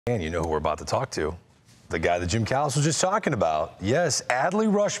And you know who we're about to talk to. The guy that Jim Callis was just talking about. Yes, Adley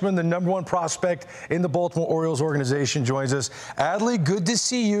Rutschman, the #1 prospect in the Baltimore Orioles organization, joins us. Adley, good to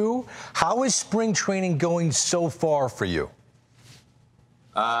see you. How is spring training going so far for you?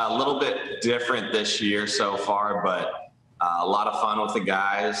 A little bit different this year so far, but a lot of fun with the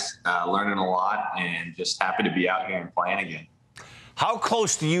guys, learning a lot, and just happy to be out here and playing again. How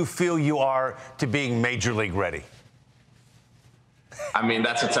close do you feel you are to being Major League ready? I mean,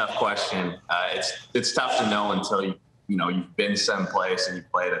 that's a tough question. It's tough to know until you've been someplace and you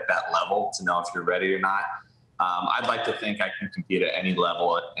played at that level to know if you're ready or not. I'd like to think I can compete at any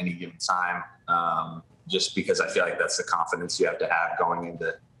level at any given time, just because I feel like that's the confidence you have to have going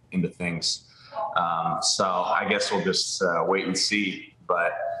into things. So I guess we'll just wait and see.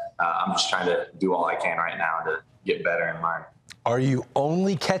 But I'm just trying to do all I can right now to get better in mine. Are you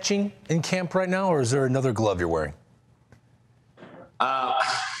only catching in camp right now, or is there another glove you're wearing?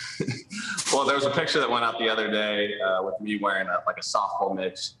 Well, there was a picture that went out the other day with me wearing a softball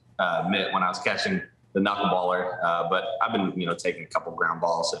mitt when I was catching the knuckleballer. But I've been, taking a couple ground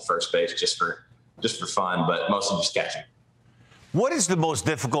balls at first base just for fun, but mostly just catching. What is the most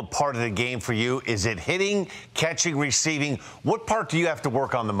difficult part of the game for you? Is it hitting, catching, receiving? What part do you have to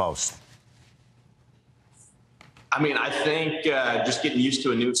work on the most? I mean, I think just getting used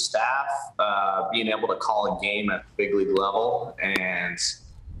to a new staff, being able to call a game at the big league level, and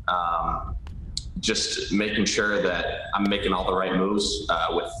just making sure that I'm making all the right moves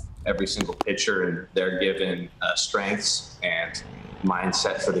with every single pitcher and their given strengths and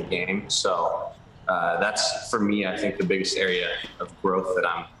mindset for the game. So that's, for me, I think the biggest area of growth that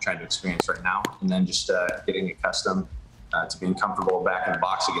I'm trying to experience right now. And then just getting accustomed to being comfortable back in the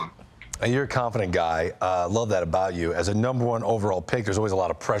box again. And you're a confident guy. Love that about you. As a #1 overall pick, there's always a lot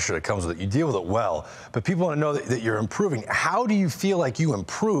of pressure that comes with it. You deal with it well, but people want to know that you're improving. How do you feel like you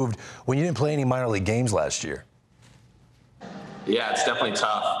improved when you didn't play any minor league games last year? Yeah, it's definitely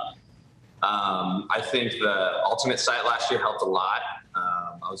tough. I think the alternate site last year helped a lot.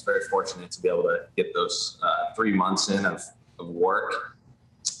 I was very fortunate to be able to get those 3 months in of work.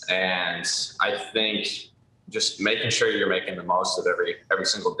 And I think just making sure you're making the most of every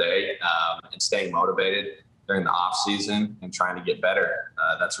single day, and staying motivated during the off season and trying to get better.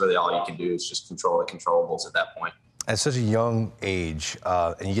 That's really all you can do, is just control the controllables at that point. At such a young age,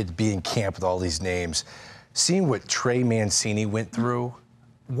 and you get to be in camp with all these names, seeing what Trey Mancini went through,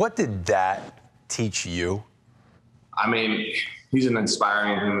 what did that teach you? I mean, he's an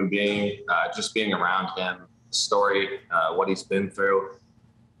inspiring human being. Just being around him, the story, what he's been through,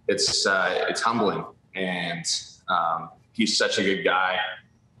 it's humbling. And he's such a good guy.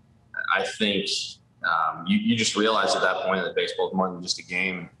 I think you just realize at that point that baseball is more than just a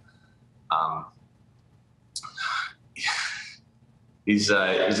game. He's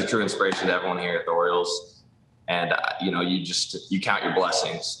a true inspiration to everyone here at the Orioles. And you count your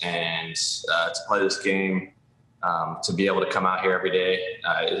blessings, and to play this game, to be able to come out here every day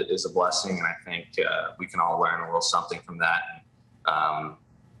is a blessing. And I think we can all learn a little something from that.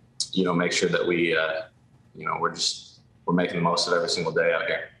 Make sure that we're making the most of every single day out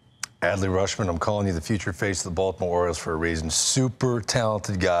here. Adley Rutschman, I'm calling you the future face of the Baltimore Orioles for a reason. Super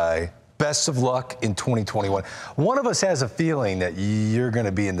talented guy. Best of luck in 2021. One of us has a feeling that you're going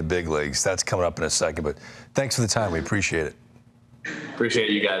to be in the big leagues. That's coming up in a second, but thanks for the time. We appreciate it.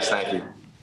 Appreciate you guys. Thank you.